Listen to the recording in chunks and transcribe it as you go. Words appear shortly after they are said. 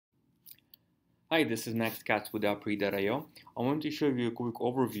Hi, this is Max Katz with Opry.io. I want to show you a quick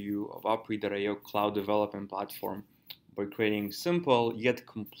overview of Opry.io cloud development platform by creating a simple yet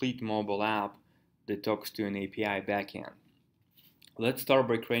complete mobile app that talks to an API backend. Let's start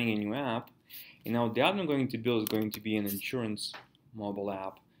by creating a new app. And now the app I'm going to build is going to be an insurance mobile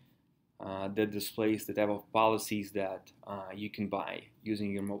app that displays the type of policies that you can buy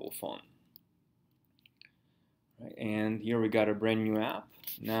using your mobile phone. Right, and here we got a brand new app.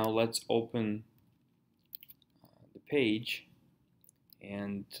 Now let's open the page,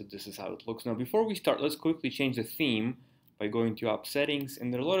 and so this is how it looks. Now before we start, let's quickly change the theme by going to app settings,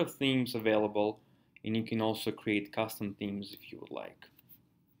 and there are a lot of themes available, and you can also create custom themes if you would like.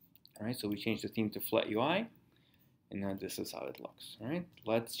 Alright, so we change the theme to flat UI, and now this is how it looks. Alright,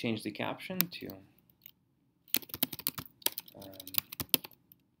 let's change the caption to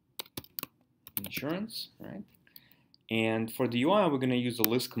insurance, right? And for the UI, we're going to use a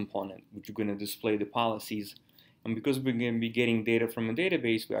list component, which is going to display the policies. And because we're going to be getting data from a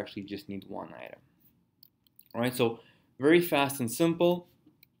database, we actually just need one item. All right, so very fast and simple.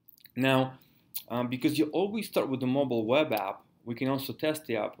 Now, because you always start with the mobile web app, we can also test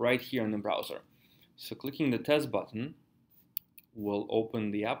the app right here in the browser. So clicking the test button will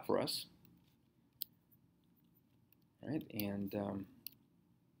open the app for us. All right, and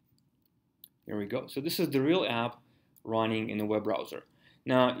here we go. So this is the real app running in a web browser.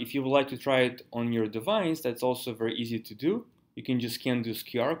 Now, if you would like to try it on your device, that's also very easy to do. You can just scan this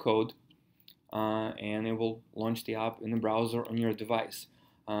QR code and it will launch the app in the browser on your device.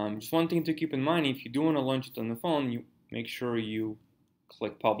 Just one thing to keep in mind, if you do want to launch it on the phone, you make sure you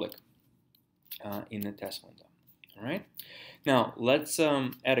click public in the test window. All right. Now, let's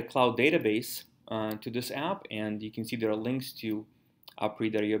add a cloud database to this app, and you can see there are links to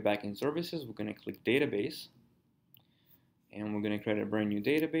Opry.io backend services. We're going to click database. And we're going to create a brand new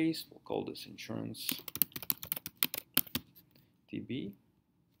database. We'll call this insurance DB.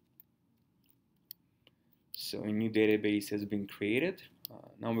 So a new database has been created.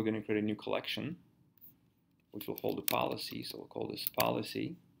 Now we're going to create a new collection, which will hold a policy. So we'll call this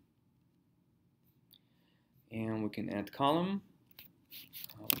policy. And we can add column.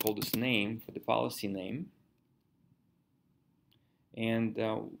 We'll call this name for the policy name. And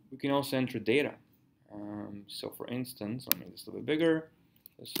we can also enter data. So for instance, let me make this a little bit bigger.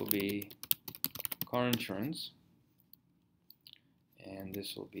 This will be car insurance, and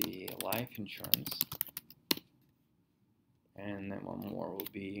this will be life insurance, and then one more will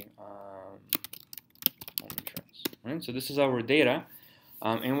be home insurance. Right? So this is our data,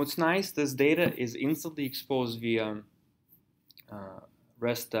 and what's nice, this data is instantly exposed via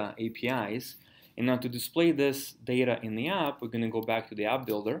REST APIs. And now to display this data in the app, we're going to go back to the app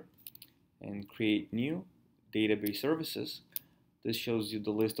builder and create new database services. This shows you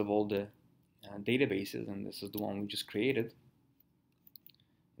the list of all the databases, and this is the one we just created.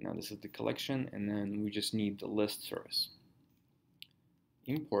 Now this is the collection, and then we just need the list service.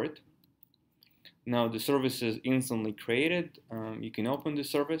 Import. Now the service is instantly created. You can open the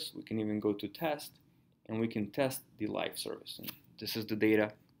service. We can even go to test, and we can test the live service. And this is the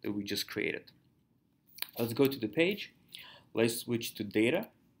data that we just created. Let's go to the page. Let's switch to data.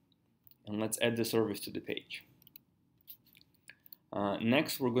 And let's add the service to the page.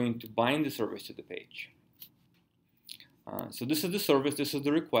 Next, we're going to bind the service to the page. So this is the service, this is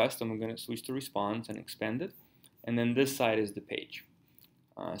the request, and we're going to switch to response and expand it. And then this side is the page.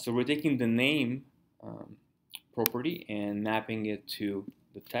 So we're taking the name property and mapping it to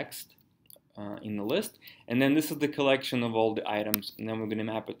the text in the list. And then this is the collection of all the items, and then we're going to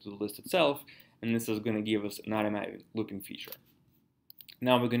map it to the list itself, and this is going to give us an automatic looping feature.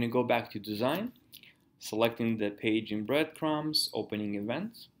 Now we're going to go back to design, selecting the page in breadcrumbs, opening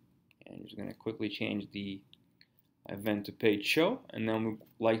events, and I'm just going to quickly change the event to page show, and then we'd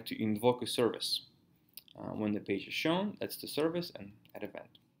like to invoke a service. When the page is shown, that's the service, and add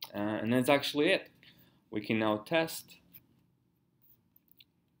event. And that's actually it. We can now test.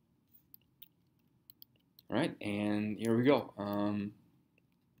 All right, and here we go.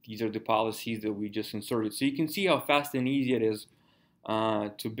 These are the policies that we just inserted. So you can see how fast and easy it is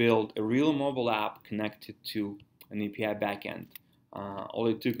to build a real mobile app connected to an API backend. All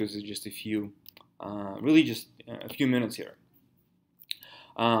it took us is just a few, really just a few minutes here.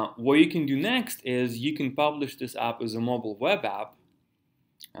 What you can do next is you can publish this app as a mobile web app,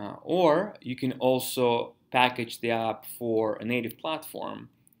 or you can also package the app for a native platform.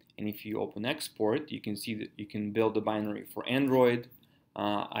 And if you open export, you can see that you can build a binary for Android,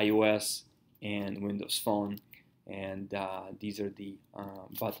 iOS, and Windows Phone. And these are the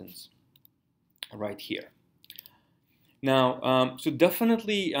buttons right here. Now, so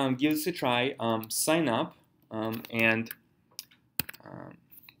definitely give this a try. Sign up, and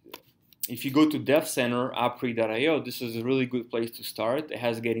if you go to Dev Center, appre.io, this is a really good place to start. It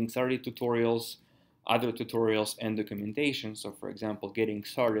has getting started tutorials, other tutorials, and documentation. So for example, getting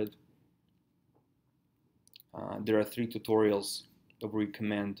started, there are 3 tutorials that we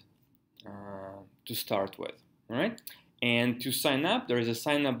recommend to start with. All right, and to sign up, there is a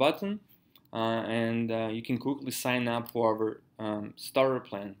sign up button, and you can quickly sign up for our starter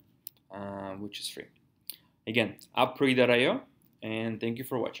plan, which is free. Again, appre.io, and thank you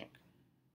for watching.